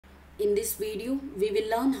In this video, we will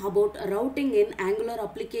learn about routing in Angular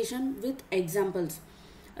application with examples.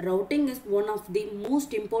 Routing is one of the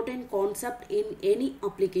most important concept in any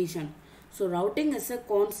application. So routing is a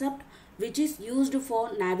concept which is used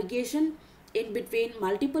for navigation in between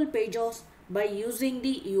multiple pages by using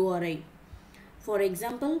the URI. For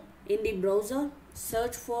example, in the browser,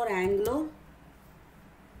 search for Angular.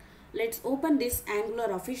 Let's open this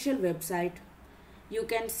Angular official website. You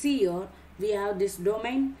can see here we have this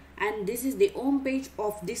domain and this is the home page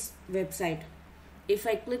of this website. If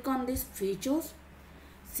I click on this features,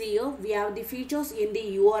 see here we have the features in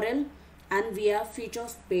the URL and we have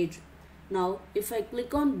features page. Now if I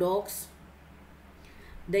click on docs,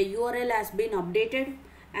 the URL has been updated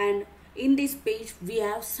and in this page we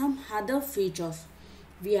have some other features.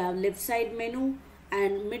 We have left side menu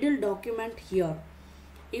and middle document here.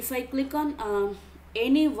 If I click on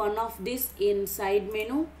any one of this in side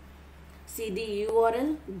menu, see the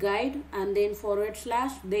URL, guide and then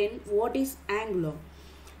 / then what is Angular,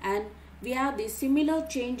 and we have the similar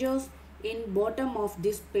changes in bottom of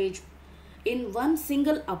this page. In one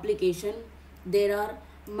single application there are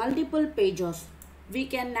multiple pages. We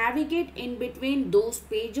can navigate in between those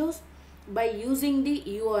pages by using the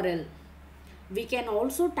URL. We can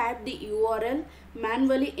also type the URL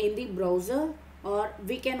manually in the browser, or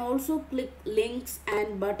we can also click links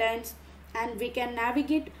and buttons and we can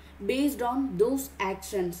navigate based on those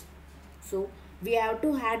actions. So we have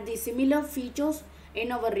to add the similar features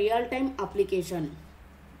in our real-time application.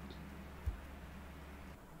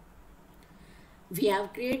 We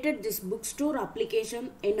have created this bookstore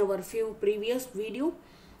application in our few previous video.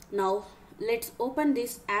 Now let's open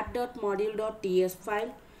this app.module.ts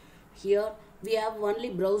file. Here we have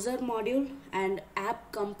only browser module and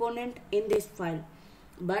app component in this file,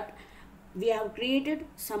 but we have created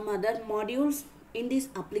some other modules in this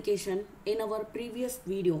application in our previous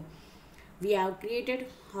video. We have created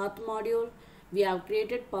auth module, we have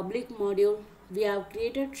created public module, we have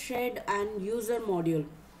created shared and user module,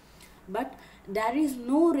 but there is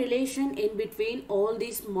no relation in between all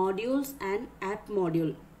these modules and app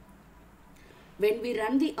module. When we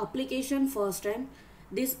run the application first time,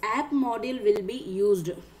 this app module will be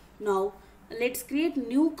used. Now let's create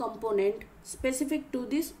new component specific to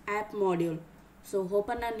this app module. So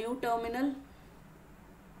open a new terminal.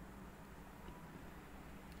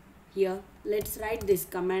 Here let's write this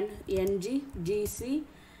command ng gc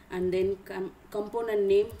and then component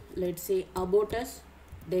name, let's say about us,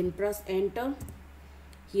 then press enter.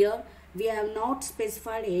 Here we have not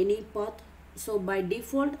specified any path, so by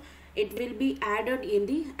default it will be added in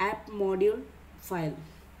the app module file.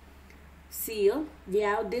 See here we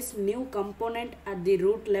have this new component at the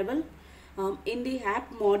root level. In the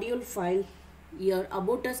app module file, here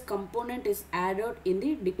about us component is added in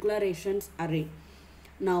the declarations array.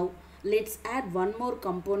 Now let's add one more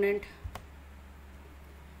component.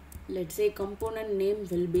 Let's say component name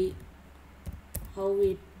will be how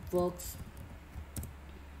it works.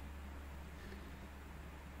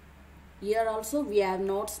 Here also we have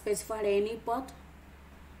not specified any path.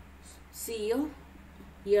 See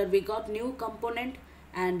here we got new component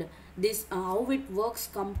and this how it works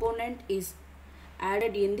component is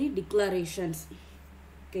added in the declarations.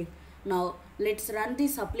 Okay, now let's run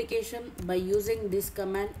this application by using this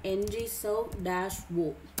command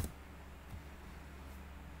ng-serve-o.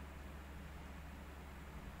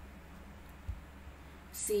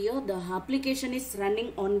 See here the application is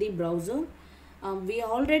running on the browser. We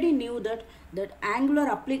already knew that Angular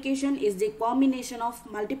application is the combination of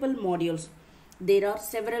multiple modules. There are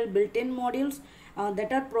several built-in modules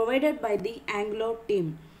that are provided by the Angular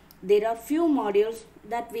team. There are few modules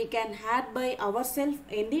that we can add by ourselves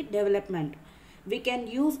in the development. We can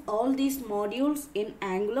use all these modules in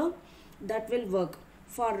Angular that will work.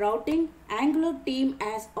 For routing, Angular team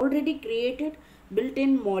has already created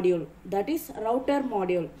built-in module, that is router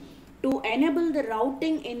module. To enable the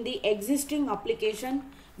routing in the existing application,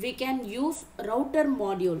 we can use router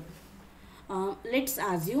module. Let's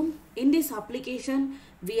assume in this application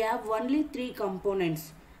we have only three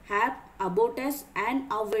components: app, about us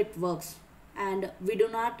and how it works, and we do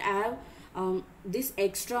not have this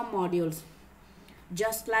extra modules.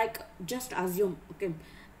 Just assume, okay,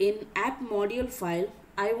 in app module file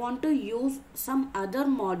I want to use some other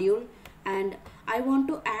module and I want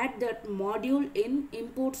to add that module in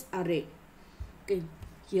imports array. Okay,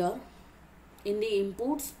 here in the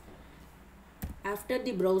imports, after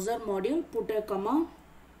the browser module put a comma,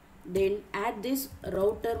 then add this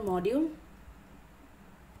router module.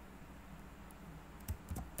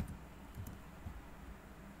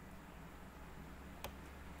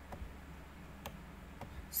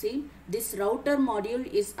 See, this router module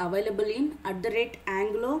is available in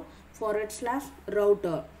 @angular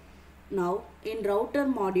 /router. Now in router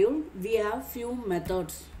module we have few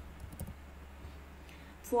methods.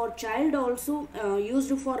 For child also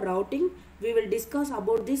used for routing, we will discuss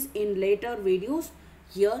about this in later videos.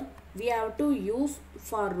 Here we have to use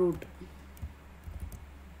for root.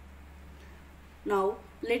 Now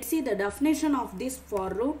let's see the definition of this for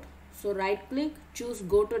root. So right click, choose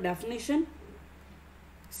go to definition.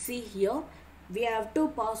 See here we have to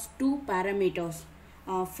pass two parameters.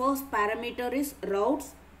 First parameter is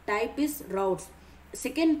routes, type is routes.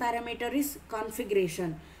 Second parameter is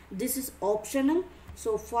configuration. This is optional.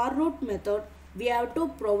 So for root method we have to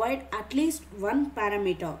provide at least one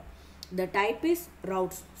parameter. The type is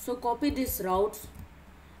routes. So copy this routes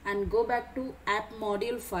and go back to app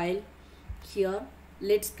module file. Here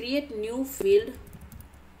let's create new field,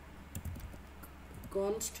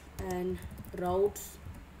 const and routes,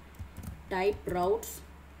 type routes,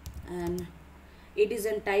 and it is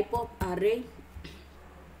a type of array.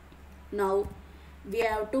 Now we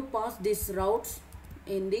have to pass this routes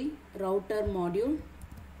in the router module.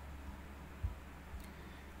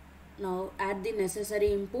 Now add the necessary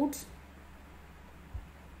inputs.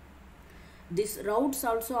 This routes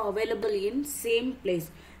also available in same place.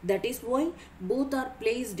 That is why both are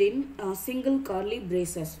placed in single curly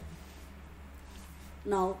braces.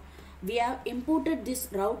 Now we have imported this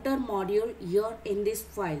router module here in this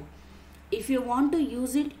file. If you want to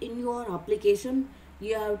use it in your application,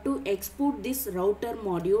 you have to export this router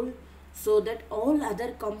module so that all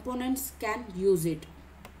other components can use it.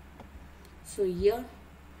 So here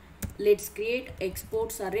let's create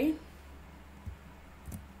exports array.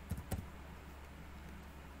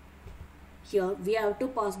 Here we have to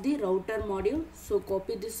pass the router module. So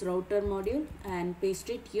copy this router module and paste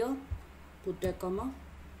it here. Put a comma.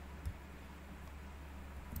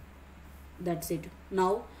 That's it.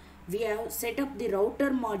 Now we have set up the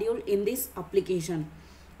router module in this application.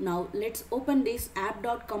 Now let's open this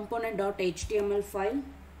app.component.html file.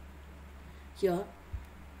 Here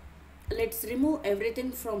let's remove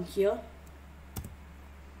everything from here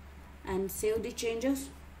and save the changes.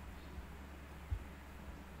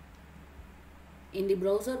 In the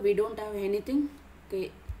browser we don't have anything.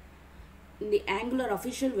 Okay, in the Angular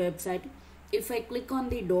official website, if I click on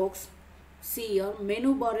the docs, see here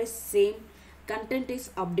menu bar is same, content is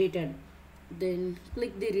updated. Then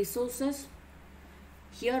click the resources.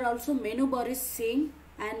 Here also menu bar is same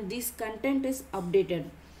and this content is updated.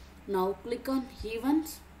 Now click on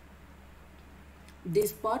events.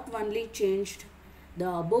 This part only changed. The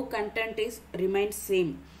above content is remains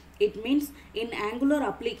same. It means in Angular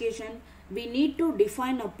application we need to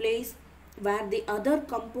define a place where the other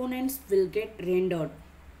components will get rendered.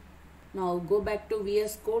 Now go back to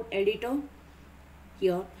VS Code editor.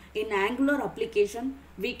 Here in Angular application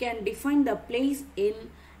we can define the place in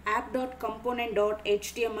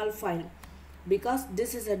app.component.html file because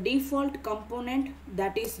this is a default component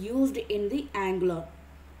that is used in the Angular.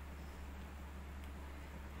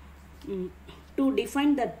 To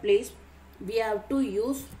define that place we have to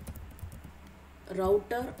use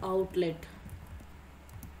router outlet.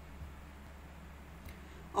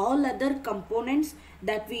 All other components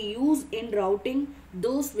that we use in routing,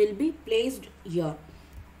 those will be placed here.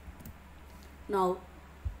 Now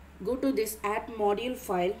go to this app module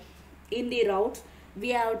file. In the routes we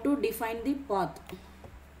have to define the path.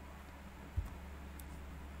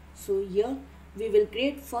 So here we will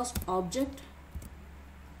create first object.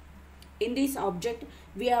 In this object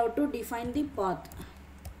we have to define the path.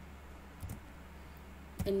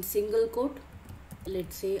 In single quote,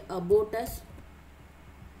 let's say about us.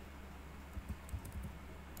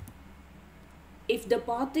 If the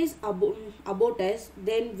path is about us,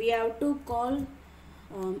 then we have to call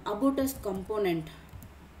about us component.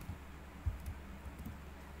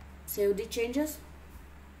 Save the changes.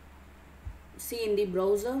 See in the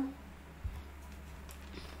browser.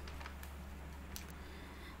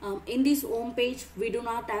 In this home page we do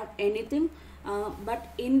not have anything,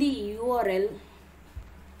 but in the URL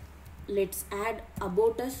let's add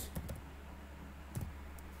about us.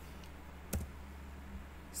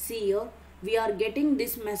 See here we are getting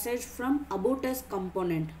this message from about us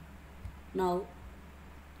component. Now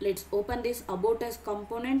let's open this about us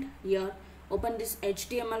component. Here open this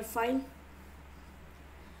HTML file.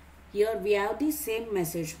 Here we have the same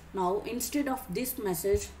message. Now instead of this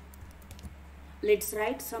message, let's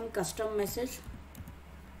write some custom message.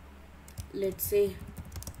 Let's say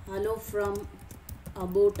hello from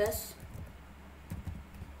about us.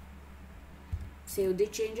 Save the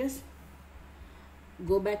changes.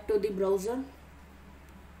 Go back to the browser.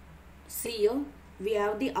 See here we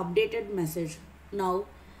have the updated message. Now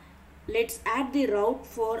let's add the route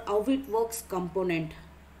for how it works component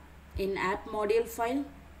in app module file.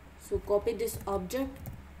 So copy this object,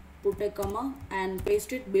 put a comma and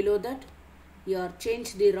paste it below that. Here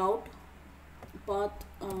change the route path,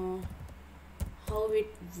 how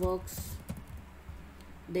it works,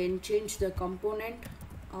 then change the component,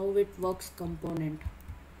 how it works component.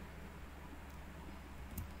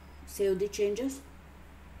 Save the changes.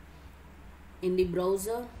 In the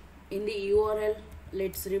browser, in the URL,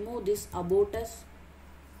 let's remove this about us,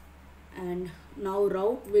 and now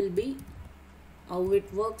route will be how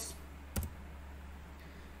it works.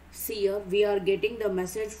 See here, we are getting the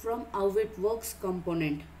message from how it works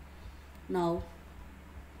component. Now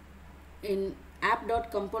in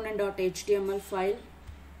app.component.html file,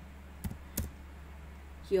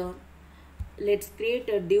 here let's create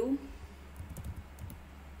a div.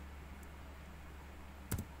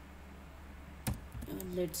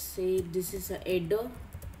 Let's say this is a header.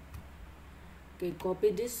 Okay,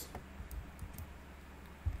 copy this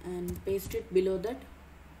and paste it below that.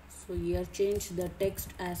 So here change the text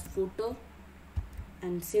as footer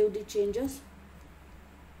and save the changes.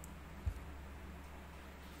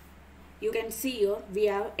 You can see here we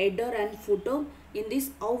have header and footer in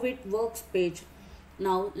this how it works page.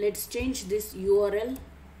 Now let's change this URL,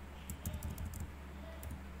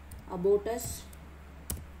 about us.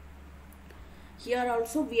 Here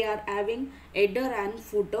also we are having header and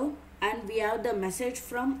footer, and we have the message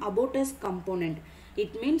from about us component.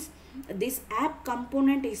 It means this app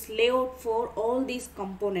component is layout for all these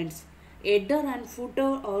components. Header and footer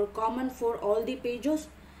are common for all the pages.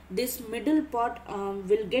 This middle part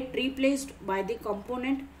will get replaced by the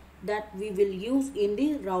component that we will use in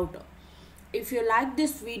the router. If you like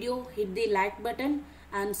this video, hit the like button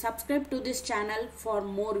and subscribe to this channel for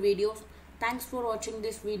more videos. Thanks for watching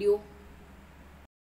this video.